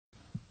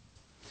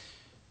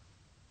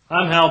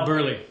I'm Hal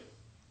Burley.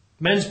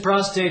 Men's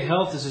prostate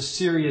health is a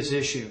serious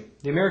issue.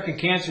 The American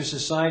Cancer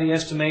Society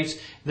estimates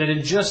that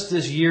in just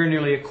this year,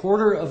 nearly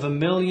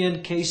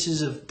 250,000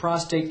 cases of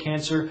prostate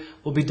cancer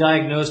will be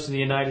diagnosed in the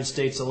United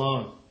States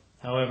alone.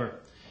 However,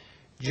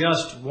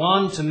 just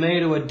one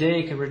tomato a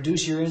day can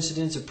reduce your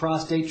incidence of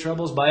prostate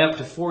troubles by up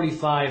to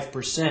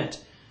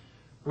 45%.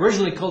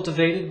 Originally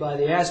cultivated by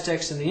the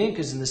Aztecs and the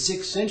Incas in the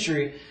 6th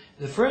century,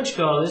 the French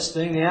call this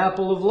thing the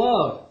apple of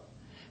love.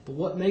 But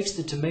what makes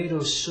the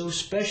tomato so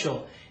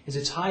special is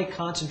its high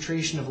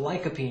concentration of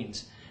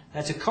lycopenes.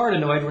 That's a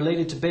carotenoid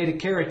related to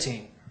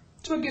beta-carotene.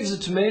 It's what gives the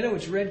tomato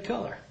its red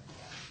color.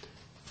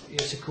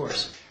 Yes, of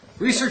course.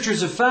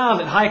 Researchers have found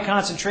that high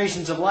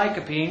concentrations of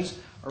lycopenes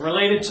are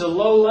related to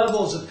low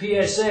levels of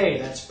PSA,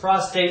 that's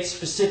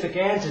prostate-specific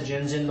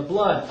antigens in the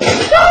blood.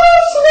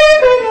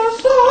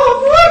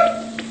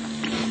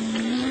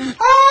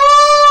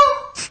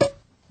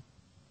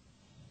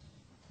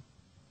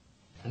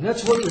 And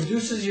that's what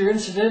reduces your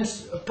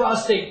incidence of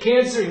prostate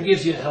cancer and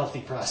gives you a healthy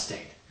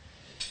prostate.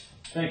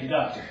 Thank you,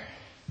 doctor.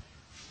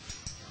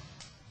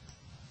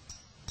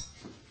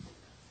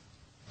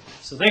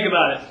 So think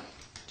about it.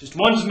 Just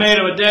one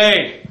tomato a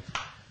day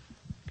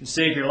can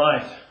save your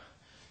life.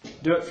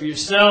 Do it for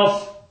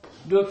yourself.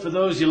 Do it for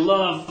those you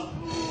love.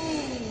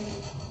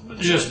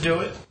 Just do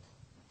it.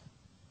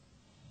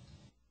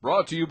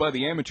 Brought to you by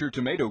the Amateur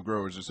Tomato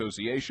Growers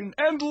Association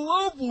and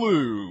Love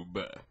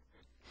Lube.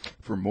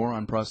 For more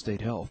on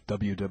prostate health,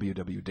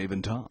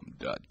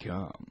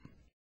 www.daveandtom.com.